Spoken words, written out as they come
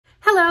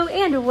Hello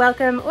and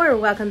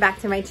welcome back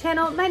to my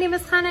channel. My name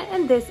is Chana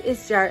and this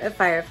is Jar of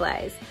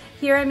Fireflies.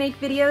 Here I make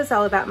videos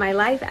all about my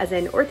life as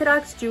an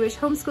Orthodox Jewish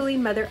homeschooling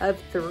mother of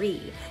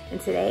 3.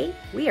 And today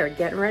we are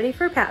getting ready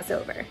for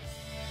Passover.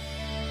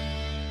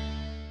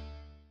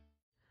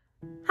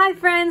 Hi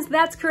friends,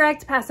 that's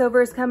correct.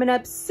 Passover is coming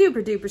up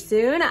super duper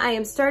soon. I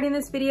am starting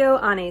this video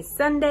on a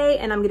Sunday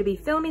and I'm going to be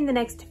filming the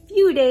next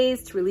few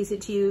days to release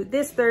it to you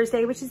this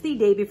Thursday, which is the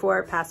day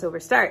before Passover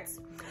starts.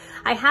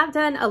 I have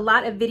done a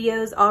lot of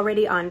videos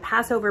already on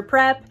Passover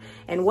Prep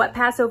and what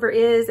Passover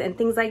is and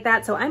things like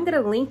that. So I'm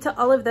going to link to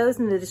all of those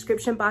in the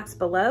description box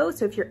below.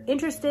 So if you're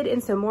interested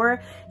in some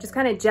more just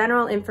kind of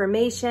general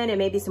information and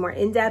maybe some more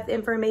in-depth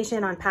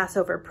information on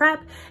Passover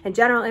Prep and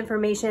general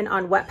information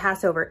on what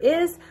Passover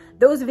is,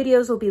 those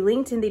videos will be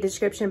linked in the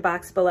description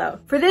box below.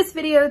 For this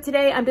video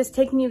today, I'm just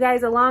taking you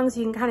guys along so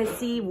you can kind of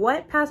see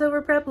what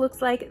Passover Prep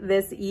looks like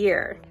this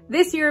year.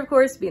 This year, of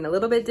course, being a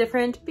little bit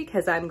different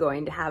because I'm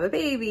going to have a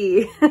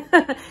baby.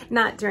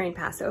 Not during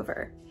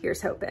Passover.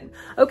 Here's hoping.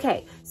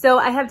 Okay, so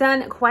I have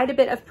done quite a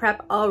bit of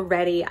prep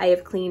already. I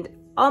have cleaned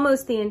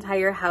almost the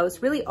entire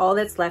house. Really all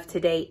that's left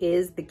today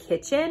is the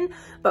kitchen,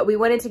 but we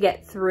wanted to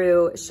get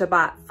through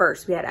Shabbat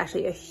first. We had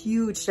actually a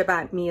huge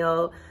Shabbat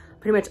meal.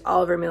 Pretty much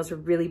all of our meals were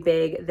really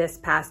big this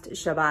past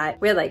Shabbat.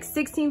 We had like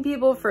 16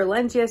 people for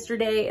lunch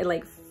yesterday and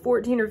like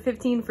 14 or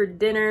 15 for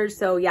dinner.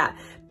 So yeah,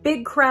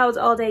 big crowds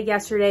all day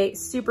yesterday.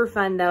 Super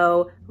fun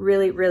though.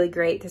 Really, really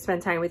great to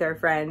spend time with our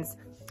friends.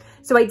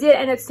 So I did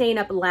end up staying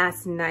up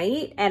last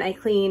night and I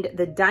cleaned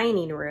the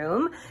dining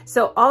room.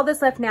 So all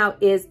that's left now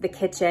is the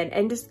kitchen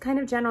and just kind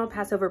of general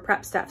Passover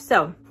prep stuff.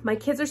 So my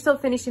kids are still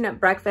finishing up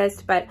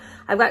breakfast, but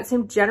I've got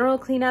some general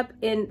cleanup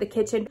in the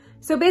kitchen.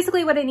 So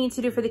basically what I need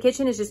to do for the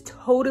kitchen is just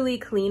totally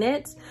clean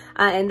it.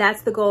 And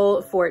that's the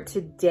goal for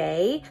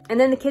today. And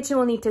then the kitchen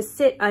will need to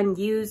sit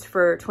unused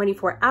for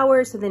 24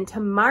 hours. So then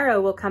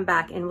tomorrow we'll come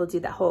back and we'll do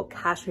the whole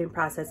kashering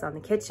process on the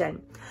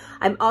kitchen.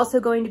 I'm also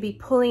going to be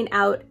pulling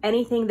out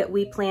anything that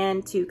we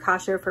plan to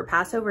kosher for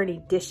Passover,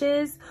 any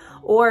dishes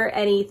or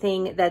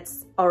anything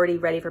that's already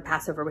ready for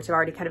Passover, which I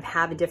already kind of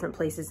have in different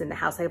places in the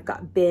house. I've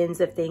got bins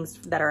of things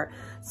that are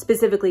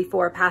specifically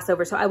for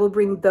Passover. So I will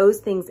bring those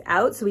things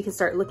out so we can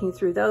start looking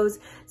through those,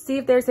 see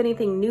if there's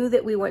anything new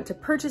that we want to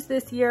purchase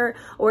this year,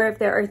 or if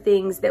there are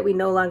things that we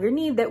no longer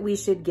need that we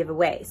should give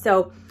away.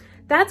 So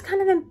that's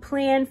kind of the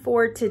plan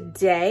for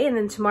today. And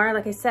then tomorrow,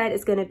 like I said,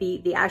 is going to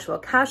be the actual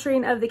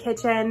kashering of the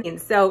kitchen.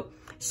 And so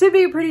should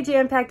be a pretty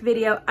jam-packed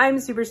video. I'm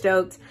super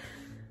stoked.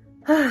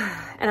 And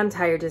I'm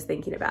tired just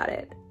thinking about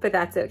it, but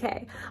that's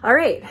okay. All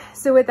right,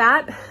 so with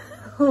that,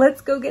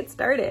 let's go get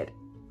started.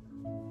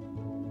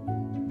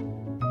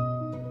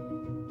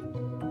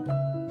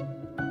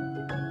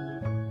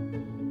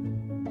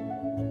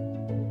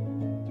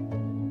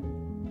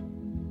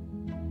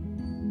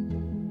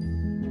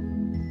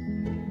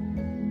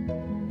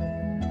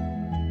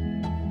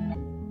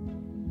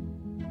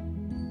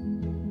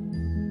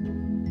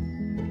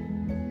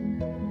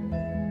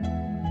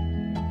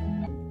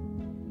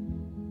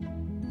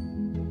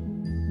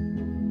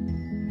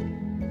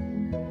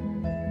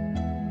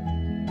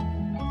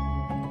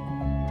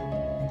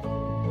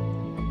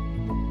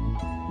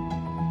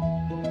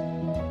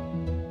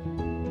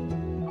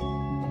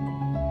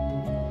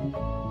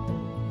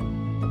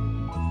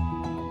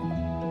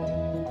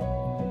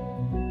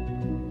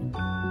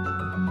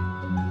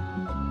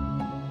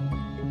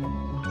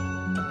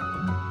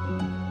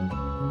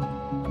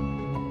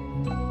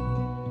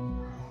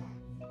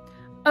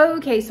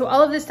 Okay, so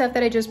all of this stuff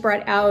that I just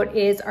brought out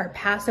is our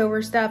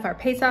Passover stuff, our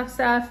Pesach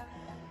stuff.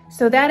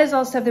 So that is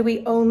all stuff that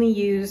we only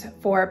use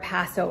for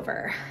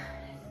Passover.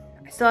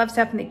 I still have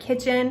stuff in the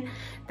kitchen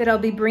that I'll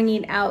be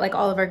bringing out, like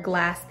all of our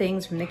glass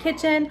things from the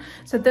kitchen.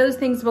 So those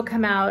things will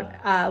come out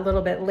a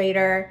little bit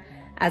later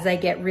as I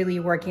get really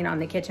working on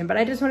the kitchen. But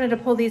I just wanted to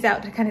pull these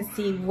out to kind of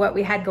see what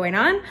we had going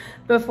on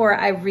before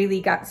I really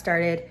got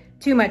started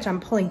too much on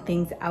pulling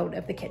things out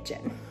of the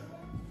kitchen.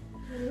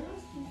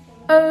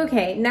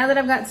 Okay, now that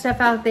I've got stuff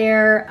out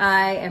there,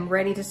 I am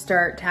ready to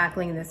start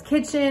tackling this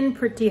kitchen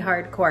pretty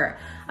hardcore.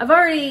 I've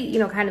already,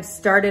 kind of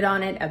started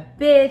on it a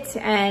bit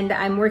and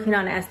I'm working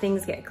on it as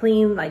things get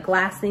clean, like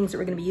glass things that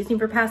we're gonna be using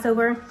for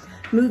Passover,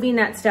 moving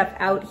that stuff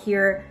out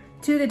here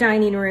to the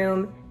dining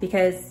room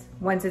because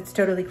once it's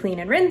totally clean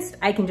and rinsed,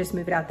 I can just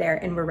move it out there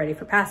and we're ready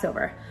for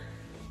Passover.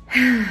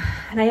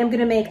 And I am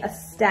gonna make a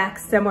stack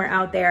somewhere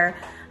out there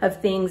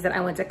of things that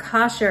I want to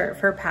kosher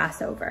for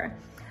Passover.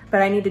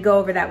 But I need to go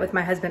over that with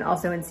my husband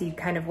also and see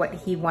kind of what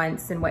he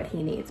wants and what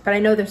he needs. But I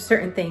know there's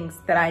certain things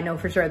that I know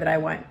for sure that I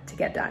want to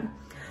get done.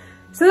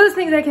 So those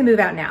things I can move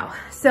out now.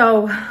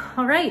 So,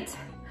 all right,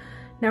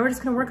 now we're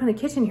just gonna work on the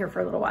kitchen here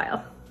for a little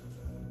while.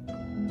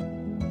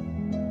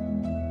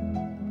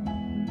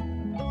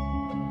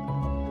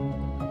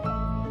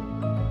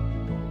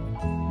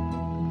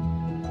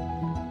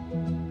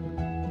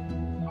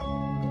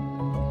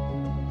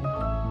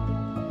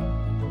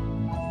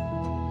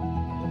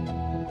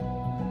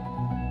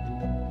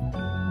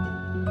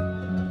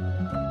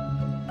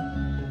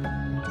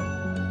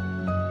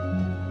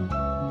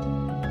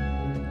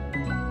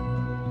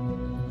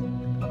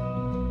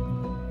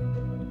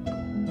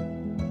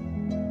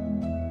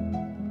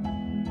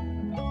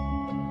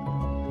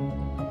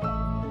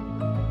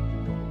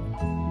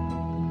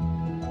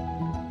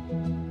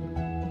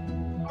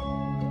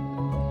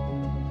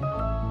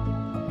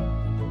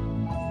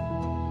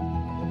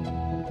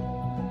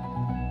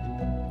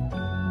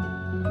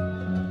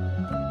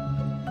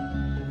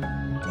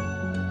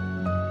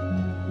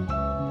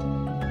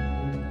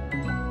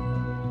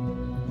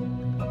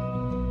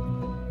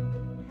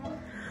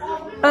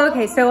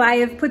 Okay, so I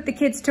have put the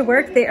kids to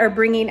work. They are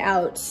bringing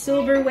out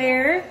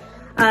silverware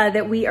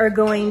that we are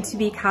going to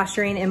be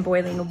kashering in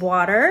boiling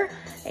water.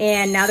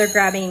 And now they're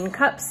grabbing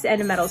cups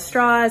and metal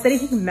straws,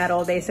 anything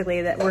metal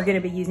basically that we're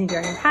gonna be using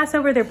during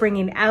Passover. They're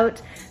bringing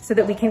out so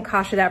that we can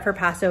kasher that for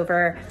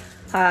Passover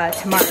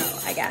tomorrow,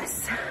 I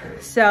guess.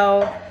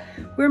 So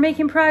we're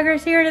making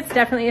progress here, and it's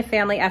definitely a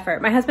family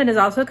effort. My husband has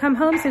also come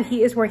home, so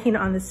he is working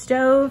on the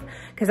stove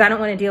because I don't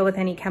want to deal with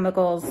any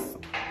chemicals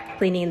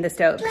cleaning the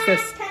stove. So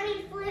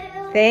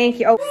thank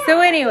you. Oh, so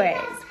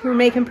anyways, we're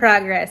making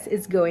progress.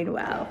 It's going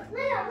well.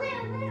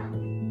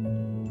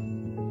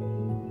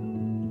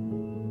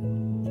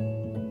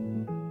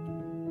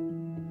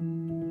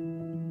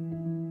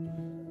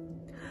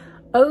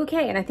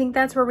 Okay, and I think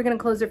that's where we're gonna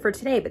close it for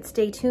today, but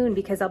stay tuned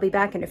because I'll be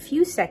back in a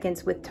few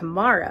seconds with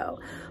tomorrow.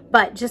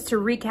 But just to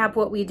recap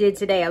what we did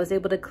today, I was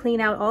able to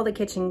clean out all the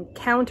kitchen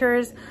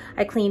counters.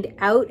 I cleaned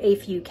out a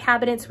few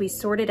cabinets. We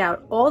sorted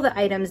out all the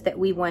items that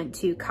we want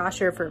to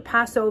kasher for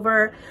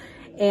Passover,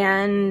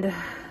 and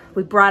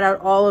we brought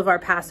out all of our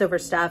Passover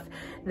stuff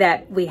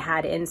that we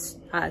had in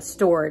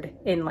stored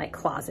in like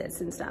closets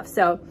and stuff.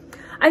 So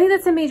I think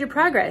that's some major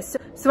progress.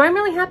 So I'm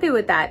really happy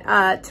with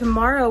that.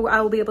 Tomorrow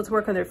I will be able to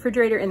work on the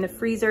refrigerator and the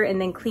freezer and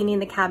then cleaning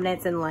the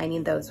cabinets and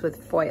lining those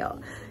with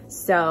foil.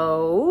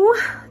 So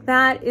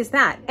that is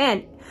that.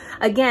 And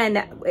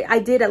again, I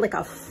did like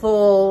a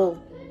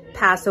full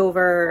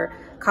Passover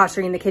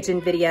kashering the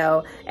kitchen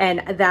video,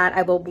 and that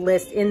I will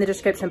list in the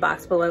description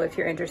box below if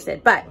you're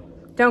interested. But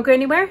don't go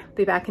anywhere.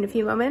 Be back in a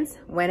few moments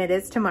when it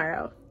is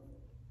tomorrow.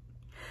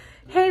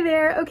 Hey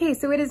there. Okay,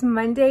 so it is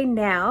Monday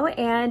now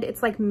and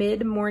it's like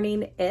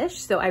mid-morning-ish,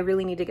 so I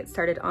really need to get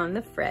started on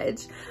the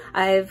fridge.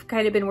 I've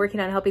kind of been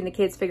working on helping the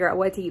kids figure out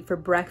what to eat for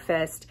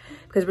breakfast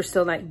because we're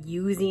still not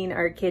using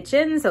our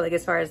kitchen. So like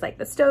as far as like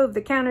the stove,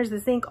 the counters, the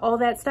sink, all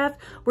that stuff,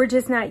 we're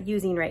just not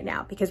using right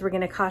now because we're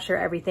gonna kasher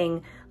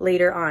everything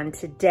later on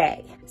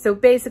today. So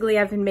basically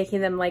I've been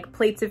making them like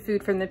plates of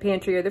food from the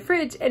pantry or the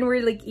fridge, and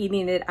we're like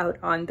eating it out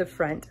on the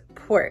front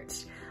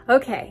porch.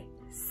 Okay,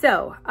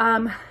 so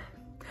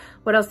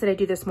what else did I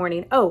do this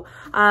morning? Oh,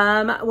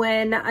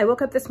 when I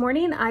woke up this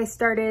morning, I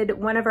started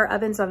one of our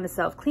ovens on the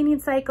self-cleaning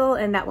cycle,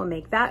 and that will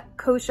make that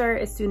kosher.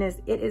 As soon as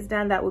it is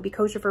done, that will be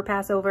kosher for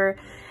Passover.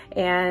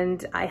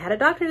 And I had a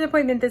doctor's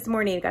appointment this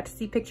morning. I got to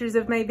see pictures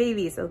of my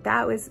baby, so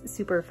that was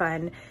super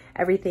fun.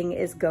 Everything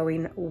is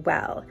going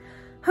well.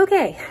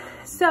 Okay,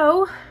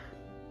 so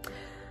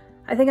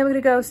I think I'm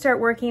gonna go start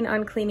working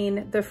on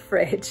cleaning the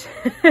fridge.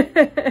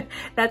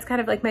 That's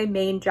kind of like my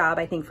main job,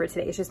 I think, for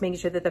today. It's just making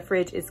sure that the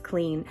fridge is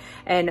clean.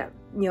 And,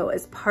 you know,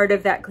 as part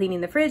of that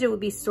cleaning the fridge, it would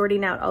be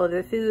sorting out all of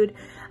the food.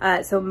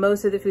 So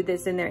most of the food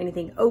that's in there,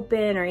 anything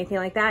open or anything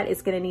like that,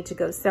 is gonna need to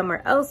go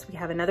somewhere else. We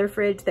have another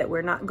fridge that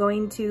we're not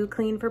going to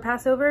clean for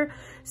Passover.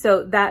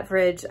 So that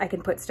fridge I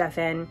can put stuff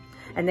in,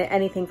 and then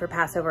anything for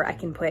Passover I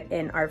can put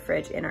in our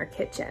fridge in our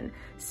kitchen.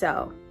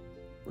 So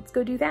let's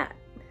go do that.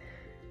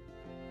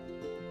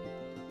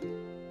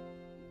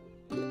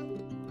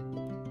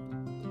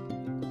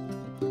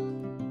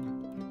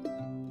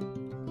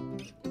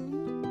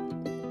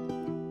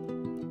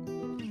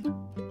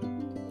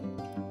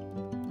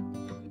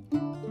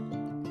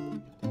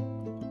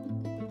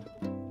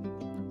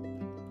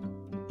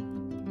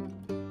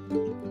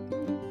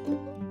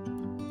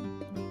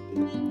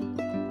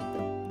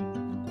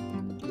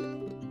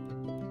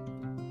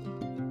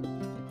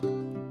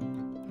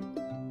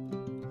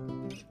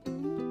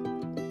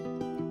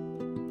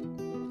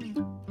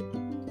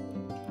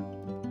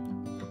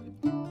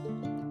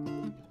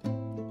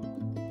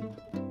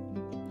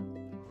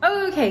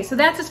 Okay, so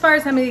that's as far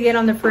as I'm gonna get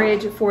on the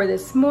fridge for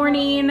this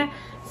morning.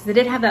 So I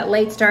did have that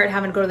late start,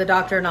 having to go to the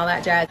doctor and all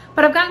that jazz,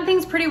 but I've gotten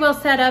things pretty well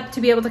set up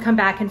to be able to come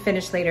back and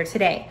finish later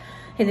today.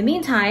 In the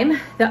meantime,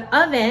 the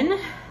oven,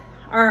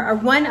 our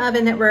one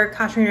oven that we're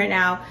kashering right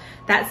now,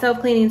 that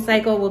self-cleaning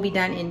cycle will be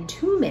done in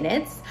 2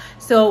 minutes.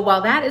 So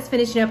while that is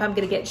finishing up, I'm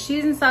gonna get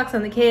shoes and socks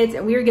on the kids,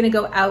 and we are gonna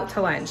go out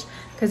to lunch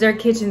because our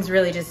kitchen's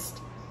really just,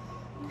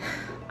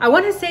 I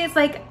want to say it's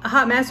like a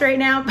hot mess right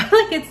now, but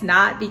like it's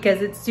not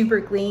because it's super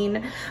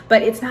clean,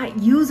 but it's not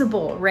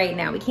usable right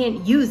now. We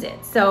can't use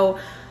it. So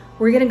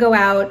we're gonna go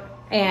out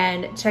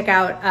and check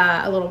out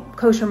a little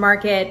kosher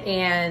market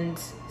and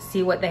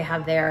see what they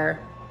have there.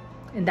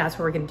 And that's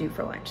what we're gonna do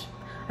for lunch.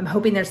 I'm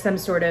hoping there's some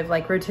sort of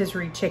like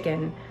rotisserie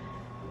chicken.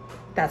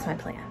 That's my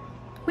plan.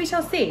 We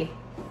shall see.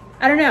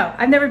 I don't know.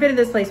 I've never been to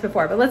this place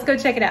before, but let's go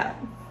check it out.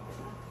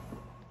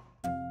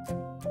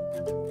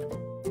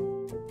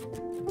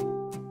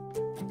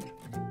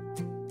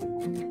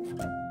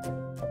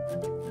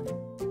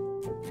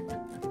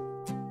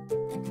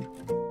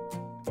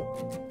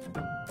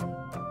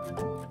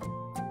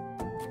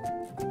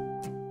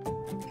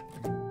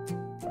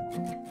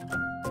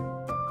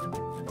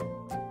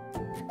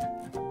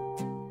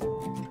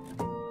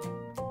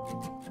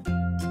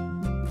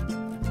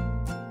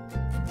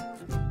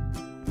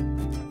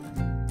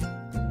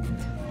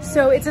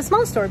 So it's a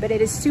small store, but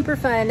it is super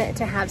fun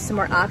to have some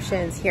more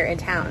options here in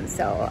town.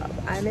 So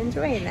I'm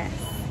enjoying this.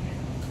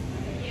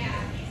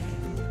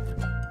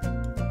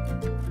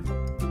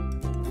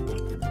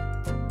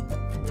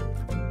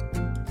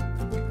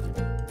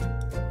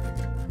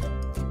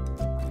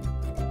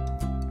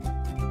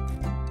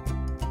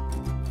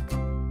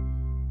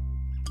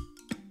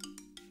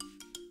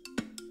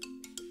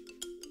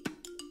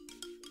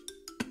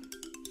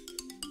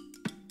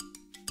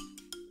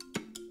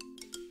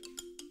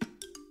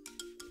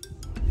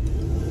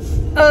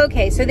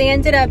 Okay, so they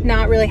ended up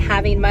not really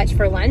having much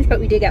for lunch,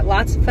 but we did get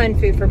lots of fun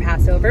food for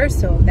Passover,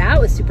 so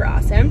that was super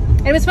awesome.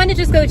 And it was fun to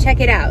just go check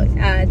it out.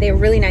 They were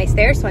really nice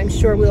there, so I'm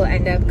sure we'll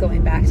end up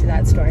going back to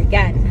that store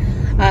again.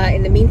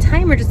 In the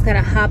meantime, we're just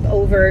gonna hop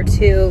over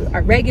to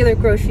our regular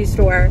grocery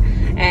store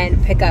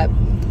and pick up,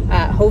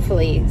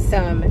 hopefully,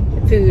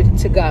 some food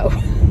to go,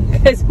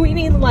 because we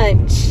need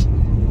lunch.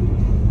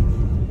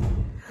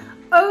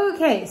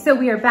 Okay, so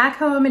we are back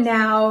home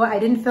now. I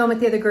didn't film at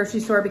the other grocery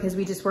store because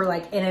we just were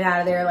like in and out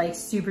of there like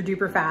super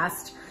duper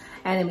fast.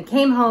 And then we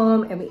came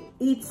home and we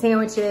ate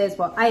sandwiches.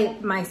 Well, I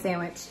ate my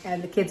sandwich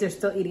and the kids are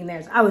still eating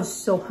theirs. I was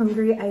so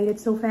hungry, I ate it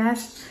so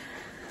fast.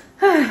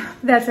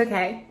 That's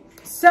okay.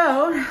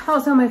 So,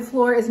 also my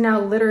floor is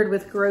now littered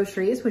with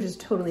groceries, which is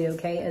totally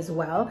okay as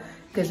well,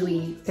 because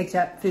we picked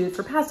up food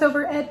for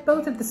Passover at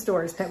both of the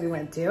stores that we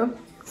went to.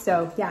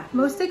 So yeah,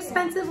 most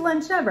expensive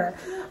lunch ever.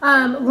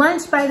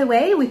 Lunch, by the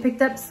way, we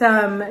picked up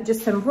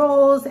just some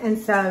rolls and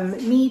some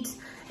meat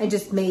and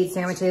just made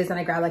sandwiches, and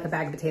I grabbed like a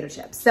bag of potato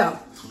chips. So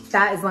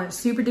that is lunch,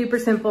 super duper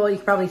simple. You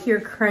can probably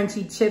hear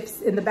crunchy chips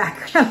in the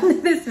background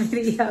of this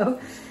video.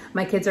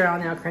 My kids are all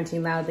now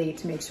crunching loudly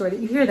to make sure that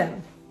you hear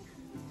them.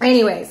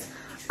 Anyways,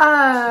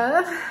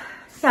 yeah,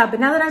 but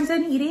now that I'm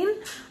done eating,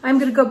 I'm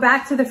gonna go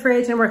back to the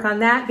fridge and work on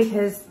that,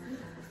 because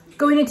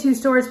going to 2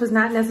 stores was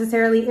not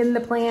necessarily in the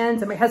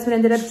plans, and my husband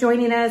ended up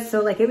joining us.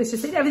 So like, it was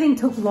just, everything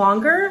took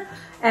longer,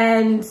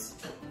 and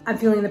I'm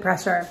feeling the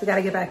pressure. We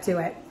gotta get back to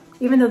it,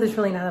 even though there's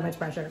really not that much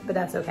pressure, but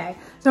that's okay.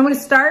 So I'm gonna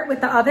start with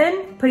the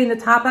oven, putting the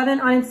top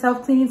oven on its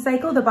self-cleaning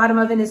cycle. The bottom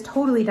oven is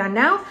totally done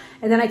now,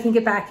 and then I can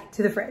get back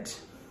to the fridge.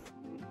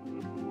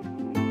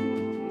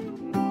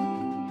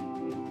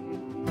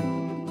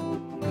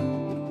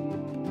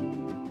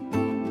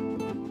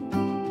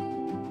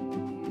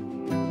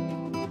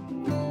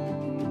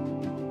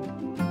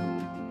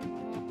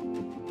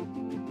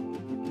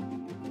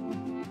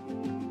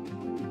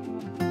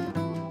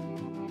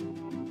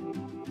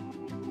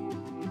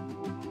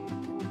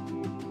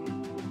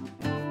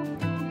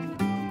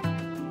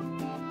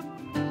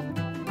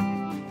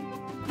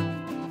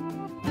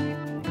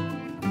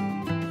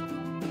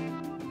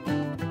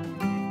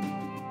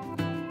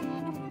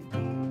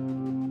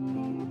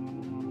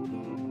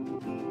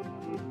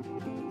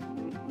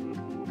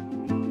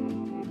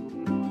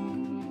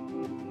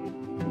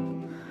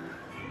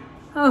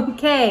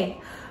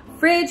 Okay,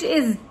 fridge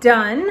is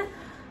done.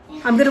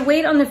 I'm gonna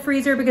wait on the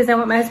freezer because I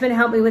want my husband to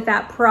help me with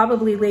that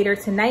probably later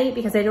tonight,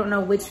 because I don't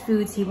know which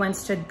foods he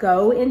wants to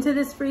go into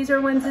this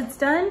freezer once it's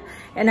done.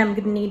 And I'm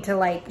gonna need to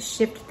like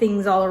shift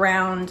things all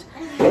around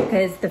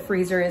because the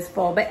freezer is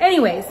full. But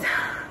anyways,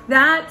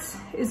 that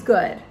is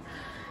good.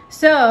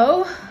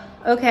 So,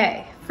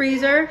 okay,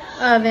 freezer,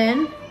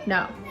 oven,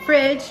 no,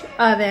 fridge,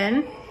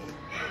 oven.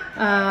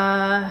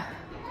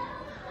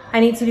 I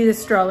need to do the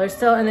stroller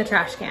still in the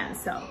trash can,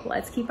 so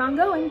let's keep on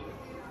going.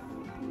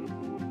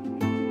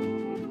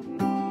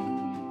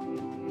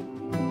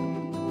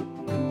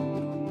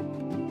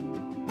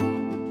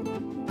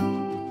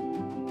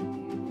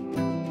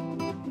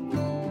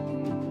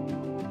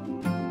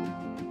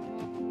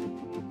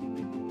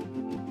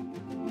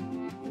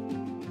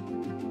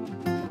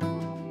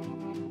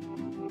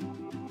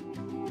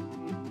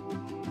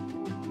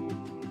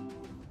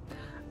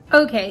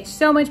 Okay,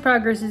 so much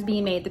progress is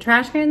being made. The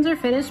trash cans are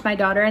finished. My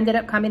daughter ended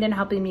up coming and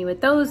helping me with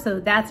those,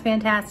 so that's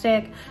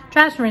fantastic.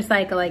 Trash and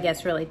recycle, I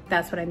guess, really,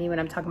 that's what I mean when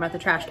I'm talking about the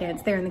trash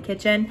cans there in the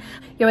kitchen.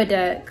 You had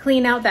to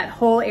clean out that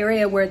whole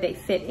area where they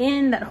fit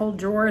in, that whole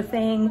drawer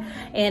thing,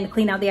 and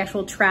clean out the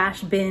actual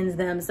trash bins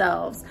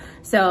themselves.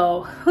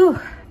 So, whew,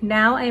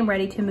 now I am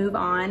ready to move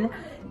on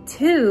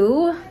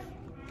to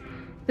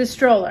the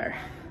stroller.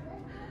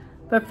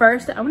 But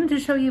first, I wanted to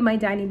show you my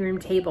dining room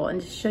table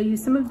and to show you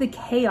some of the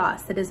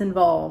chaos that is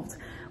involved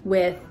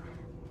with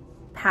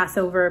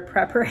Passover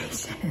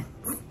preparations.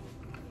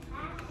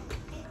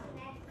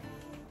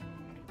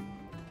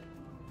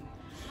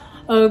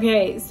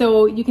 Okay,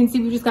 so you can see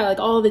we just got like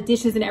all the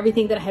dishes and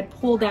everything that I had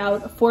pulled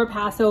out for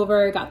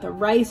Passover. Got the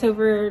rice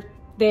over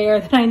there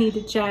that I need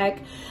to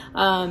check.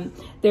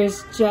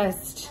 There's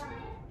just,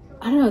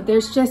 I don't know,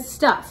 there's just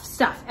stuff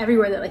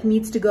everywhere that like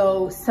needs to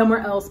go somewhere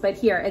else but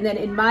here. And then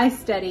in my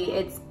study,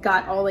 it's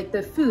got all like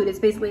the food. It's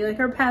basically like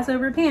our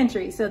Passover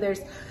pantry. So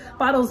there's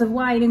bottles of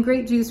wine and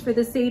grape juice for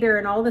the Seder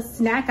and all the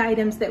snack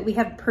items that we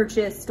have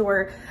purchased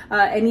or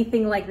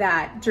anything like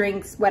that,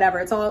 drinks, whatever.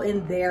 It's all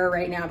in there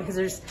right now because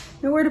there's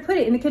nowhere to put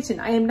it in the kitchen.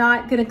 I am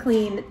not gonna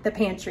clean the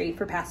pantry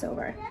for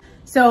Passover.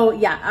 So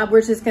yeah,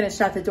 we're just gonna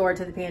shut the door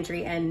to the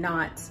pantry and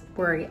not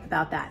worry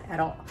about that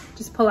at all.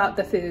 Just pull out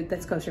the food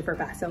that's kosher for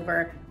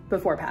Passover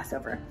before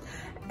Passover.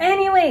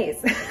 Anyways,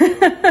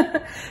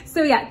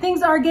 so yeah,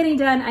 things are getting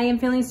done. I am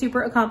feeling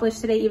super accomplished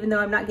today, even though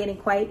I'm not getting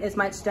quite as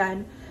much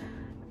done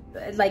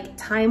like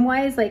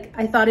time-wise. Like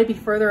I thought it'd be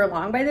further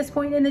along by this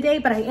point in the day,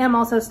 but I am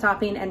also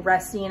stopping and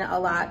resting a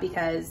lot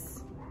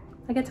because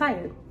I get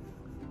tired,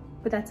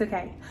 but that's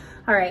okay.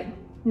 All right,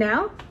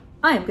 now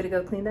I am gonna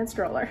go clean that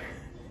stroller.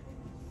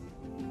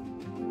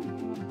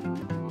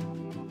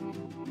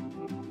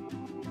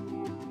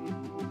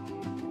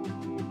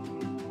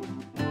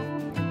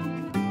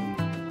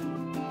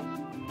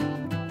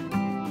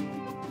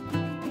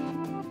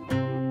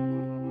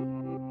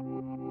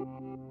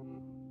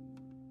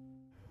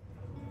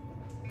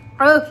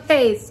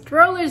 Okay,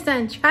 stroller's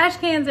done, trash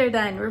cans are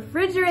done,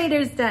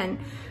 refrigerator's done.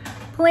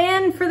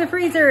 Plan for the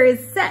freezer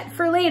is set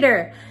for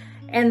later.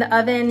 And the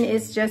oven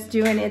is just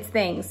doing its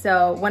thing.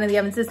 So one of the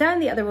ovens is done,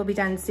 the other will be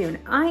done soon.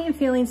 I am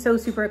feeling so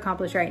super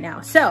accomplished right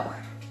now. So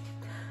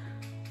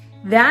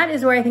that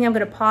is where I think I'm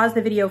gonna pause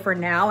the video for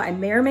now. I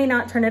may or may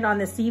not turn it on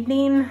this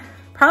evening.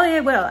 Probably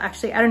I will,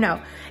 actually, I don't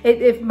know.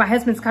 If my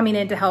husband's coming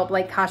in to help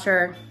like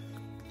kasher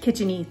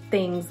kitchen-y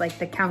things like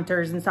the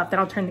counters and stuff, then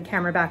I'll turn the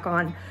camera back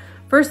on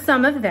for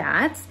some of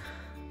that.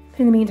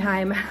 In the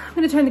meantime, I'm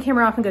gonna turn the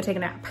camera off and go take a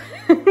nap.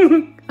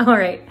 All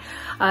right,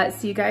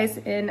 see you guys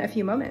in a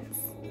few moments.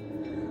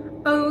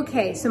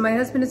 Okay, so my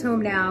husband is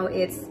home now.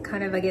 It's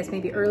kind of, I guess,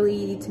 maybe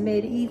early to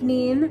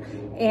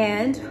mid-evening.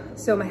 And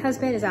so my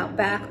husband is out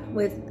back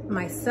with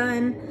my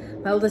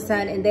son, my oldest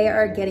son, and they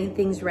are getting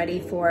things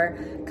ready for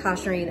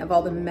kashering of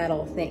all the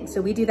metal things.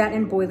 So we do that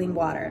in boiling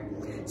water.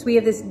 So we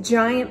have this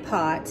giant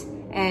pot,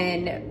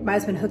 and my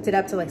husband hooked it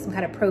up to like some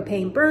kind of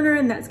propane burner,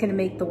 and that's gonna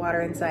make the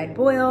water inside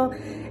boil.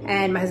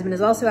 And my husband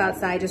is also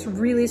outside just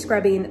really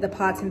scrubbing the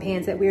pots and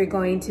pans that we're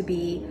going to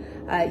be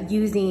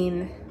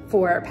using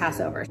for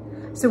Passover.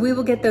 So we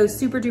will get those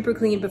super duper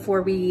clean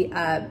before we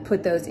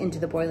put those into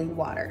the boiling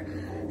water.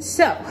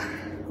 So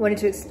I wanted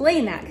to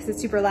explain that because it's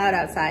super loud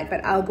outside,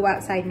 but I'll go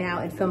outside now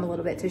and film a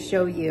little bit to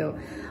show you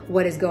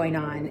what is going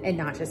on and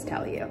not just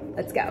tell you.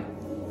 Let's go.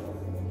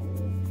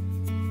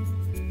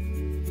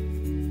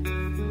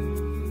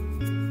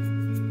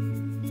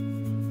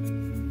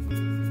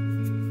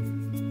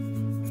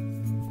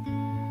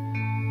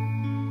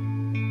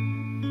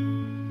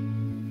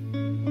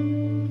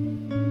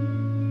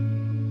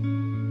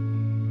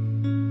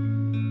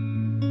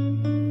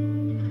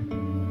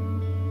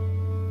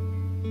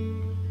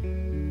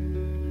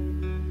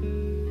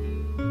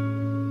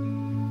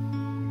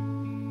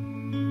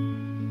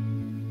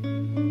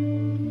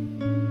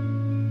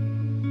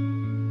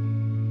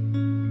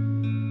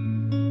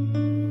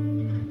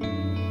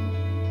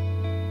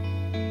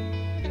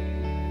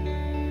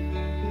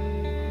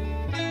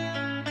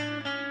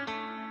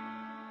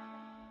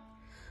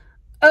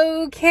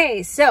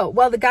 Okay, so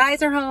while the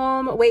guys are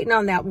home waiting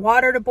on that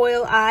water to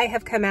boil, I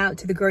have come out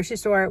to the grocery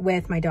store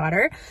with my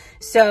daughter.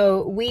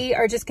 So we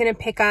are just gonna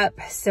pick up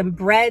some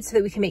bread so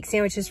that we can make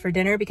sandwiches for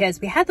dinner because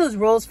we had those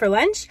rolls for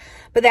lunch,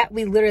 but that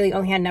we literally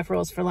only had enough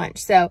rolls for lunch.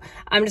 So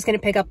I'm just gonna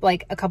pick up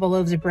like a couple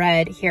loaves of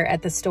bread here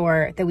at the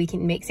store that we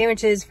can make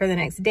sandwiches for the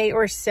next day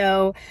or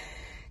so,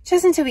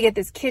 just until we get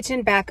this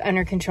kitchen back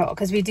under control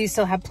because we do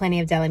still have plenty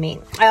of deli meat.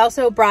 I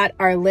also brought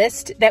our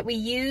list that we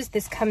use.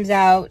 This comes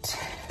out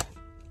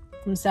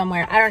from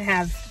somewhere. I don't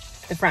have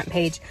the front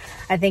page.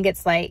 I think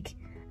it's like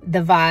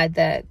the VOD,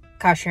 the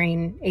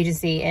Kashering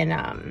agency in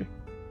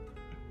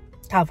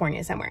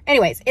California somewhere.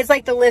 Anyways, it's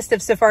like the list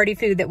of Sephardi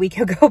food that we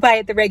could go buy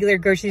at the regular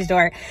grocery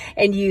store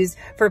and use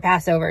for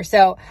Passover.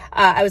 So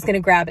I was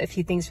gonna grab a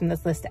few things from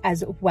this list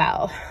as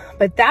well.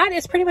 But that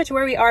is pretty much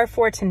where we are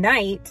for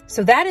tonight.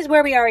 So that is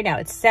where we are right now.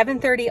 It's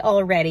 7:30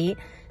 already.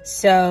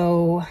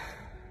 So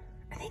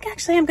I think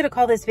actually I'm gonna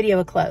call this video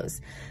a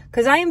close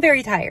because I am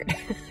very tired.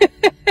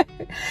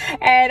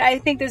 And I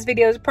think this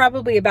video is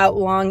probably about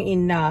long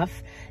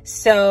enough.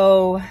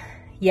 So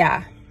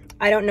yeah,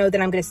 I don't know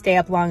that I'm going to stay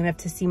up long enough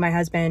to see my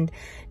husband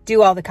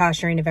do all the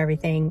kashering of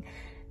everything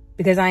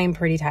because I am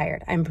pretty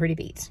tired. I'm pretty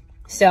beat.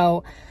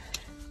 So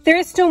there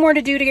is still more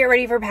to do to get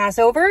ready for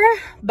Passover,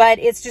 but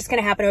it's just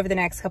going to happen over the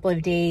next couple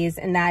of days.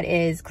 And that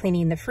is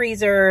cleaning the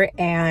freezer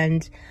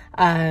and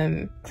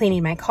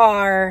cleaning my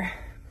car.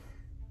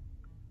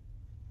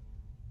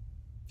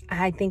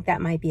 I think that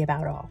might be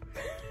about all.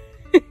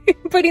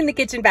 Putting the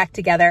kitchen back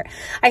together.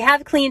 I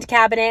have cleaned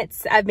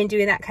cabinets. I've been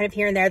doing that kind of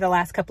here and there the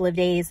last couple of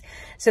days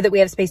so that we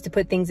have space to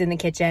put things in the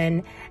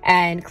kitchen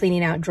and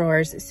cleaning out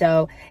drawers.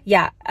 So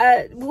yeah,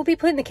 we'll be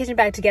putting the kitchen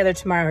back together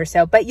tomorrow or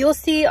so, but you'll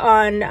see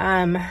on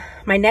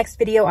my next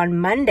video on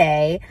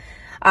Monday,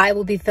 I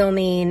will be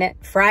filming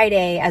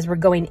Friday as we're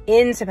going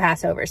into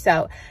Passover.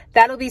 So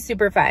that'll be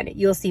super fun.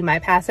 You'll see my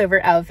Passover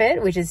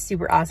outfit, which is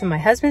super awesome. My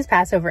husband's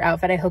Passover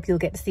outfit, I hope you'll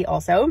get to see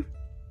also.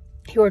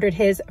 He ordered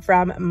his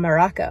from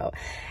Morocco.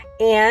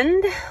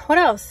 And what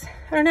else?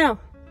 I don't know.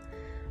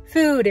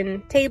 Food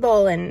and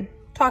table and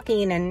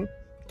talking and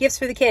gifts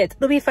for the kids.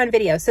 It'll be a fun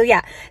video. So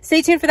yeah,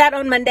 stay tuned for that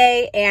on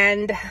Monday.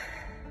 And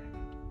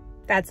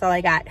that's all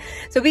I got.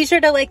 So be sure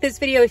to like this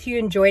video if you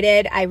enjoyed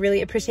it. I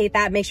really appreciate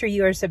that. Make sure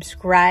you are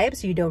subscribed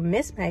so you don't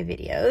miss my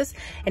videos.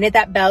 And hit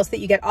that bell so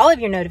that you get all of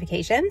your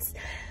notifications.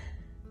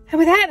 And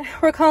with that,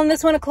 we're calling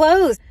this one a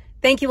close.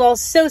 Thank you all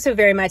so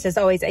very much. As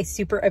always, I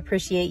super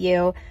appreciate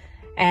you.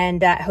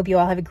 And I hope you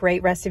all have a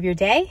great rest of your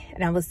day,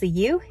 and I will see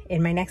you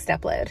in my next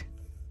upload.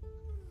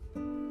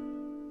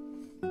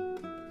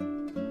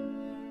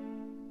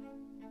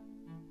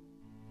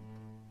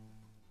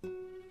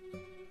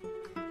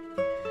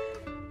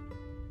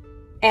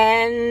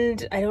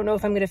 And I don't know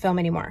if I'm going to film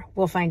anymore.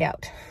 We'll find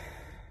out.